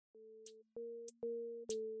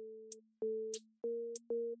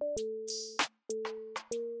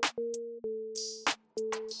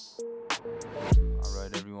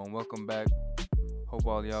welcome back. Hope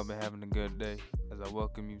all y'all been having a good day as I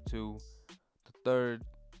welcome you to the third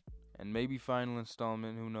and maybe final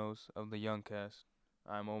installment, who knows, of the Young Cast.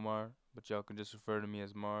 I'm Omar, but y'all can just refer to me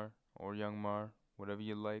as Mar or Young Mar, whatever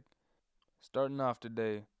you like. Starting off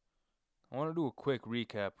today, I want to do a quick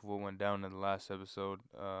recap of what went down in the last episode.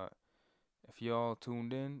 If y'all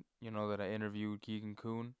tuned in, you know that I interviewed Keegan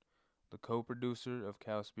Kuhn, the co-producer of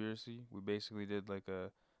Cowspiracy. We basically did like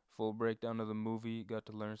a full breakdown of the movie, got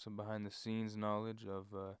to learn some behind the scenes knowledge of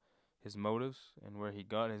his motives and where he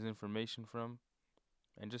got his information from,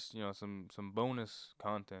 and just some bonus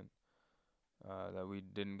content that we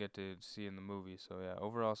didn't get to see in the movie. So yeah,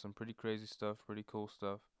 overall some pretty crazy stuff, pretty cool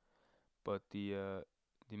stuff. But the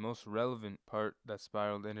most relevant part that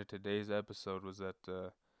spiraled into today's episode was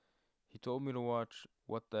that he told me to watch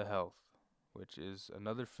What the Health, which is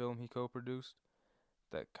another film he co-produced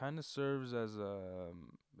that kind of serves as a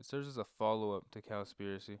follow-up to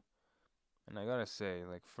Cowspiracy. And I gotta say,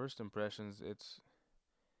 like, first impressions, it's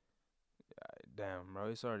damn, bro,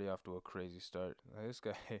 it's already off to a crazy start. Like, this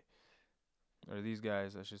guy, or these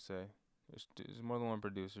guys, I should say, there's more than one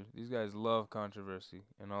producer. These guys love controversy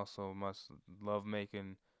and also must love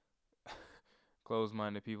making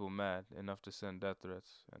closed-minded people mad enough to send death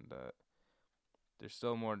threats. And there's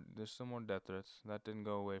still more death threats that didn't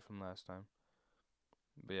go away from last time.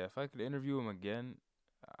 But yeah, if I could interview him again,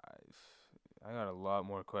 I got a lot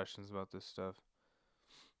more questions about this stuff.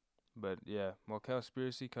 But yeah, while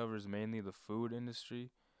Cowspiracy covers mainly the food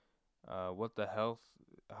industry, What the Health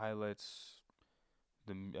highlights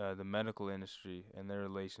the medical industry and their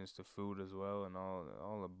relations to food as well, and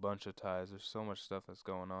all a bunch of ties. There's so much stuff that's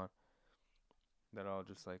going on that all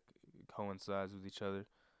just like coincides with each other.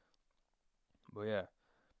 But yeah,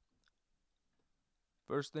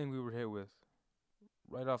 first thing we were hit with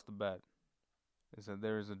right off the bat is that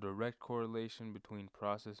there is a direct correlation between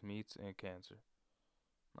processed meats and cancer.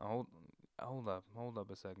 Now hold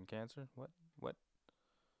up a second. Cancer? What?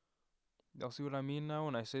 Y'all see what I mean now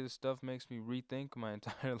when I say this stuff makes me rethink my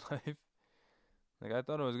entire life? Like, I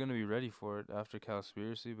thought I was gonna be ready for it after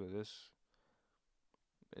Cowspiracy, but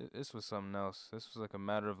this was something else. This was like a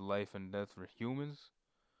matter of life and death for humans,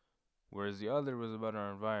 whereas the other was about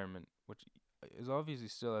our environment, which is obviously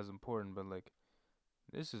still as important, but like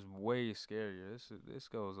this is way scarier. This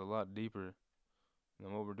goes a lot deeper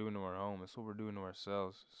than what we're doing to our home. It's what we're doing to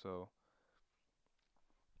ourselves. So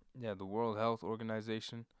yeah, the World Health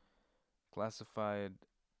Organization classified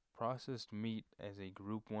processed meat as a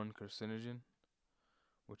Group 1 carcinogen,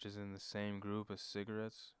 which is in the same group as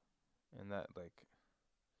cigarettes. And that, like,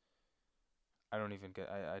 I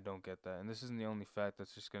don't get that. And this isn't the only fact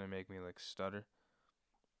that's just gonna make me, like, stutter.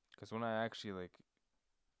 Because when I actually, like,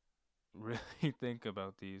 really think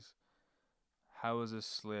about these, how has this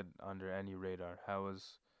slid under any radar? How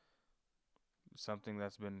is something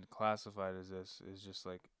that's been classified as this is just,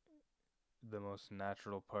 like, the most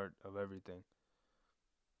natural part of everything?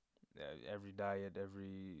 Every diet,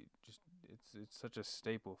 it's such a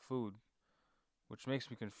staple food, which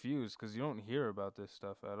makes me confused because you don't hear about this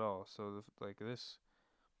stuff at all. So like this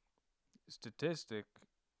statistic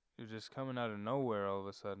is just coming out of nowhere all of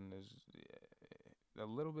a sudden is a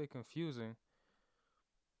little bit confusing.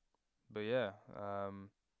 But yeah,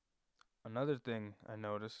 another thing I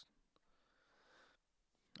noticed,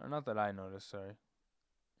 or not that I noticed, sorry,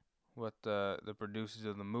 what the producers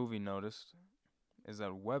of the movie noticed is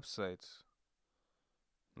that websites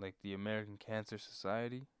like the American Cancer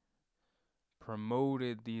Society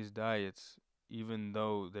promoted these diets even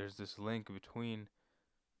though there's this link between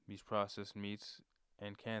these processed meats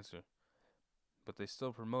and cancer, but they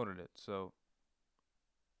still promoted it. So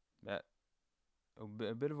that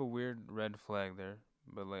a bit of a weird red flag there.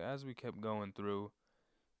 But like as we kept going through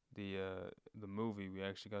the movie, we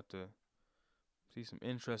actually got to see some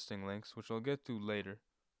interesting links, which I'll get to later.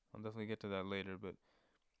 I'll definitely get to that later. But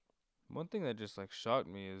one thing that just like shocked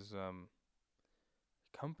me is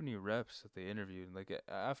company reps that they interviewed. Like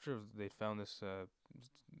after they found this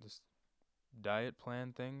diet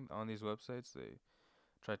plan thing on these websites, they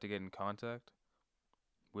tried to get in contact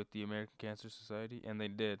with the American Cancer Society, and they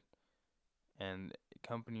did. And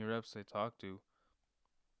company reps they talked to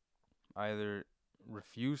either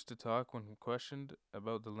refused to talk when questioned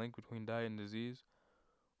about the link between diet and disease,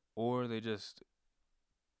 or they just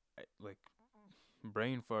like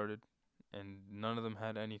brain farted, and none of them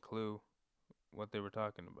had any clue what they were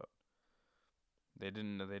talking about. They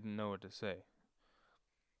didn't know what to say.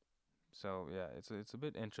 So yeah, it's a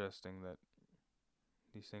bit interesting that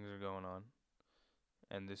these things are going on,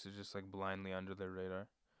 and this is just like blindly under their radar.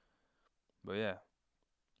 But yeah,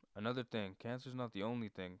 Another thing, cancer's not the only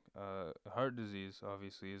thing. Heart disease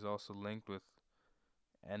obviously is also linked with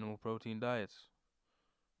animal protein diets.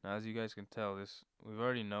 Now, as you guys can tell, this we've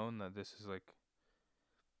already known that this is like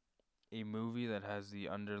a movie that has the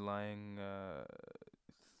underlying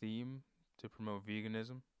theme to promote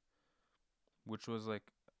veganism, which was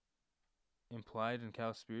like implied in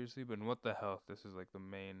Cowspiracy, but in What the Health, this is like the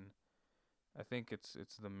main. I think it's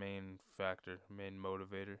the main factor, main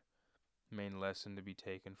motivator, main lesson to be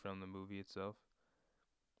taken from the movie itself.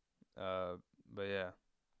 Uh, but yeah,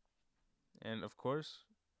 and of course,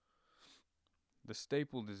 the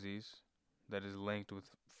staple disease that is linked with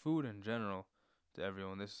food in general to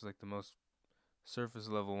everyone. This is like the most surface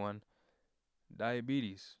level one.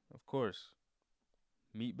 Diabetes, of course.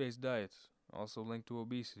 Meat-based diets also linked to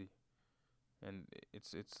obesity, and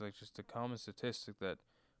it's like just a common statistic that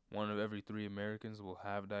one of every three Americans will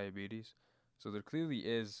have diabetes. So there clearly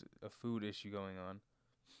is a food issue going on.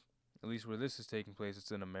 At least where this is taking place,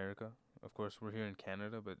 it's in America. Of course, we're here in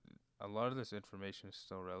Canada, but a lot of this information is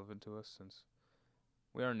still relevant to us since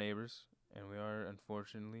we are neighbors and we are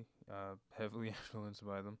unfortunately heavily influenced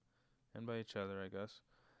by them and by each other, I guess.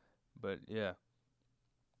 But yeah,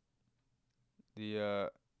 the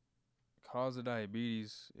cause of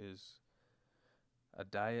diabetes is a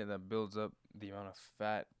diet that builds up the amount of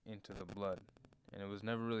fat into the blood. And it was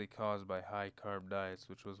never really caused by high carb diets,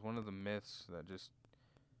 which was one of the myths that just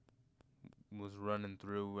was running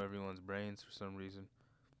through everyone's brains for some reason.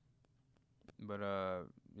 But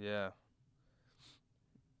yeah,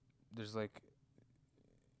 there's like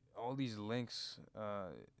all these links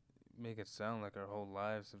make it sound like our whole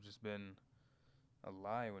lives have just been a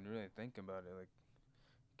lie when you really think about it. Like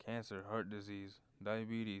cancer, heart disease,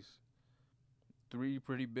 diabetes, three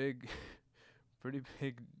pretty big, pretty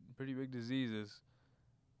big, pretty big diseases.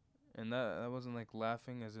 And that wasn't like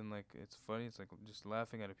laughing as in like it's funny. It's like just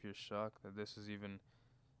laughing out of pure shock that this is even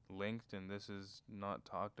linked and this is not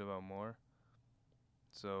talked about more.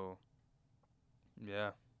 So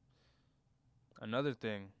yeah. Another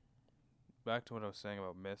thing, back to what I was saying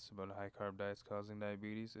about myths about high carb diets causing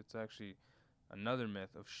diabetes. It's actually another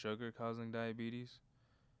myth of sugar causing diabetes,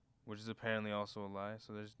 which is apparently also a lie.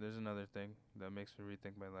 So there's another thing that makes me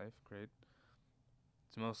rethink my life. Great.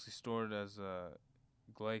 It's mostly stored as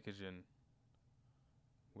glycogen,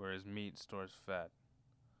 whereas meat stores fat.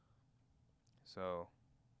 So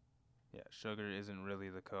yeah, sugar isn't really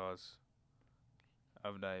the cause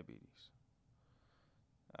of diabetes.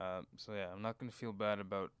 So yeah, I'm not gonna feel bad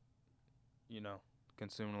about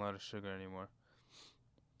consuming a lot of sugar anymore.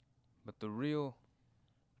 But the real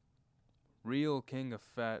king of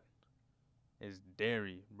fat is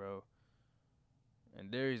dairy, bro. And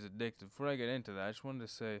dairy's addictive. Before I get into that, I just wanted to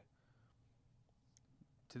say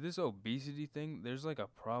to this obesity thing, there's like a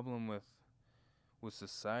problem with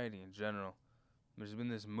society in general. There's been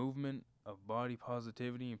this movement of body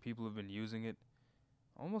positivity and people have been using it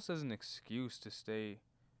almost as an excuse to stay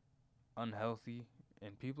unhealthy,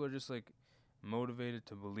 and people are just like motivated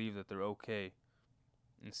to believe that they're okay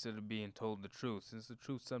instead of being told the truth, since the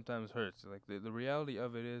truth sometimes hurts. Like the reality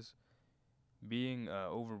of it is being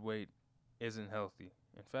overweight isn't healthy.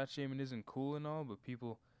 And fat shaming isn't cool and all, but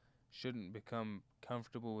people shouldn't become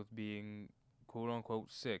comfortable with being quote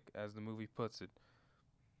unquote sick, as the movie puts it.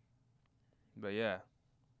 But yeah,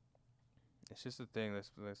 it's just a thing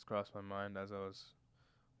that's crossed my mind as I was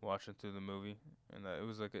watching through the movie, and it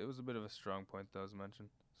was a bit of a strong point that was mentioned,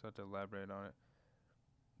 so I have to elaborate on it.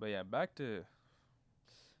 But yeah, back to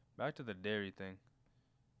the dairy thing.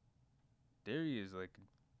 Dairy is like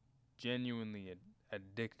genuinely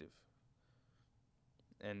addictive,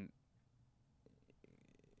 and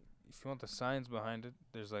if you want the science behind it,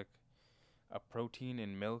 there's like a protein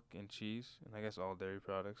in milk and cheese, and I guess all dairy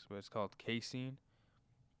products, but it's called casein,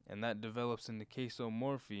 and that develops into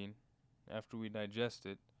casomorphine after we digest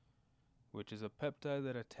it, which is a peptide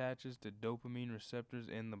that attaches to dopamine receptors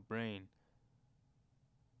in the brain.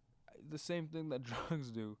 The same thing that drugs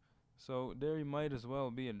do. So dairy might as well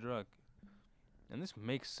be a drug. And this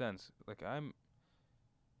makes sense. Like I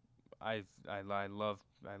love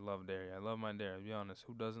dairy. I love my dairy. To be honest,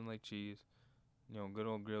 who doesn't like cheese? Good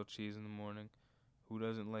old grilled cheese in the morning. Who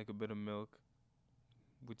doesn't like a bit of milk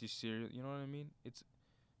with your cereal? You know what I mean? It's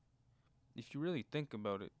if you really think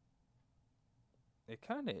about it, it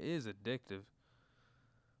kind of is addictive.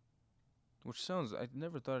 Which sounds, I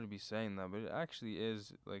never thought I'd be saying that, but it actually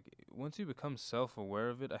is. Like, once you become self aware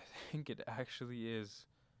of it, I think it actually is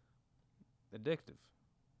addictive.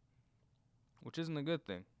 Which isn't a good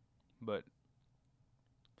thing. But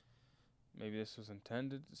maybe this was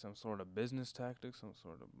intended, some sort of business tactic, some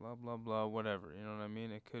sort of blah, blah, blah, whatever. You know what I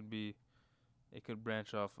mean? It could be it could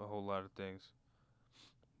branch off a whole lot of things.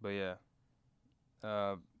 But yeah,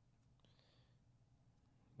 uh,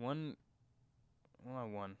 one, well, not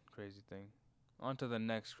one crazy thing. On to the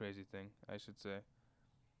next crazy thing, I should say.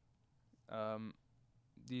 Um,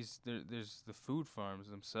 there's the food farms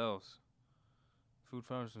themselves. Food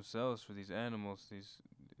farms themselves for these animals.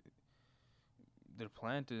 They're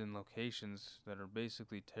planted in locations that are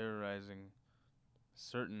basically terrorizing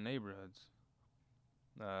certain neighborhoods.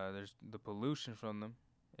 There's the pollution from them,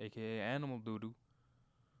 aka animal doo doo,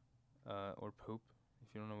 or poop,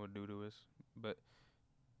 if you don't know what doo doo is. But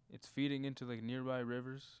it's feeding into like nearby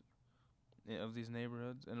rivers of these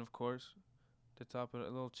neighborhoods, and of course, to top it, a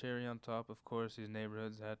little cherry on top, of course, these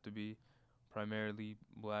neighborhoods had to be primarily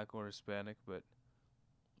black or Hispanic, but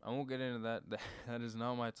I won't get into that. That is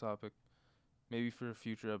not my topic. Maybe for a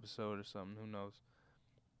future episode or something, who knows.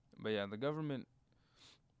 But yeah, the government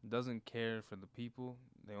doesn't care for the people,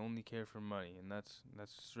 they only care for money, and that's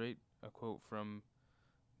straight a quote from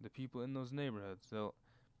the people in those neighborhoods.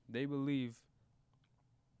 They believe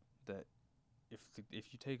that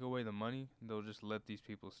if you take away the money, they'll just let these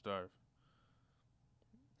people starve.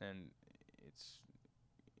 And it's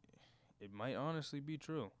it might honestly be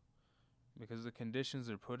true, because the conditions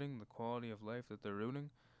they're putting, the quality of life that they're ruining,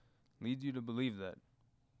 leads you to believe that.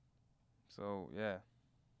 So yeah.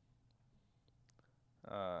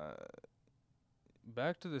 Uh,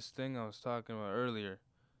 Back to this thing I was talking about earlier,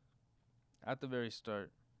 at the very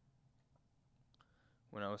start,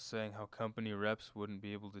 when I was saying how company reps wouldn't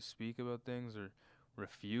be able to speak about things or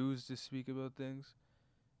refuse to speak about things.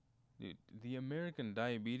 Dude, the American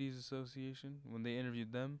Diabetes Association, when they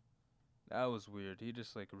interviewed them, that was weird. He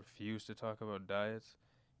just like refused to talk about diets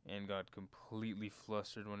and got completely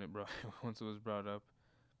flustered when it brought once it was brought up.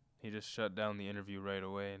 He just shut down the interview right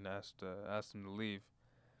away and asked him to leave.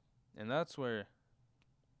 And that's where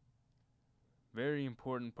very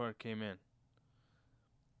important part came in.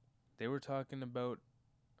 They were talking about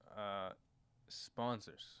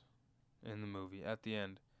sponsors in the movie at the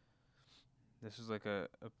end. This is like a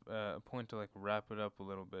point to like wrap it up a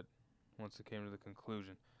little bit once it came to the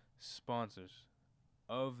conclusion. Sponsors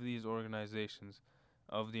of these organizations,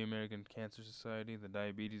 of the American Cancer Society, the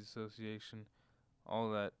Diabetes Association,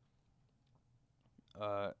 all that.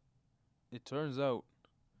 It turns out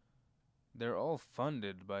they're all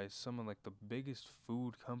funded by some of like the biggest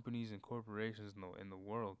food companies and corporations in the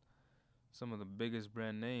world. Some of the biggest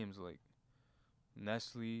brand names like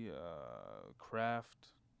Nestle, Kraft,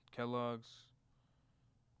 Kellogg's,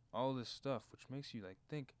 all this stuff, which makes you like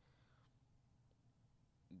think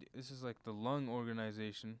this is like the lung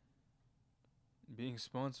organization being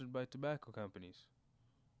sponsored by tobacco companies,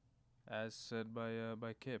 as said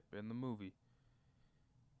by Kip in the movie.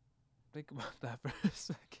 Think about that for a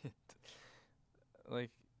second.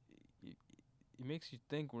 Like, it makes you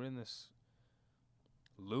think we're in this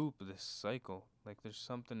loop, this cycle. Like, there's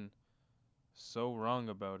something so wrong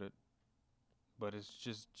about it, but it's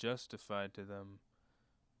just justified to them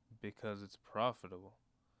because it's profitable.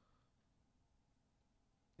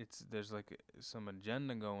 There's like some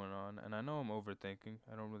agenda going on, and I know I'm overthinking.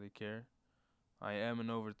 I don't really care. I am an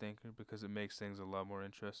overthinker because it makes things a lot more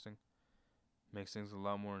interesting, makes things a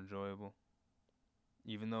lot more enjoyable.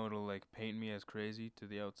 Even though it'll like paint me as crazy to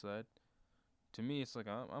the outside, to me it's like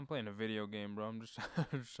I'm playing a video game, bro. I'm just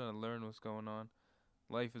just trying to learn what's going on.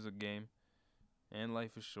 Life is a game, and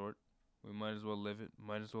life is short. We might as well live it.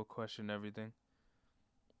 Might as well question everything.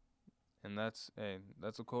 And that's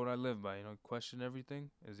a quote I live by. You know, question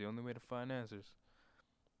everything is the only way to find answers.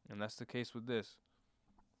 And that's the case with this.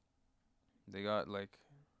 They got like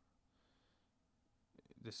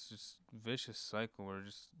this just vicious cycle where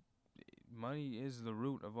just money is the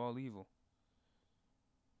root of all evil.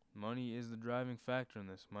 Money is the driving factor in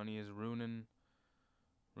this. Money is ruining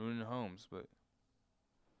homes. But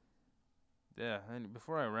yeah, and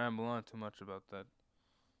before I ramble on too much about that,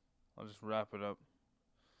 I'll just wrap it up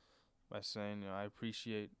by saying, I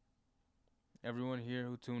appreciate everyone here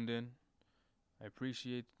who tuned in. I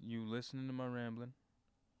appreciate you listening to my rambling.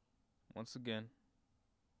 Once again,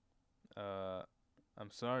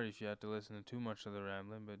 I'm sorry if you had to listen to too much of the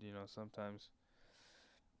rambling, but sometimes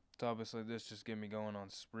topics like this just get me going on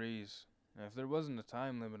sprees. And if there wasn't a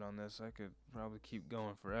time limit on this, I could probably keep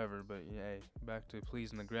going forever. But yeah, hey, back to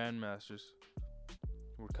pleasing the grandmasters.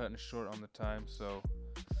 We're cutting short on the time, so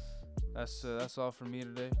that's all from me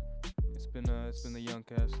today. It's been the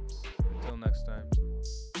Youngcast. Until next time,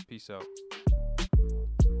 peace out.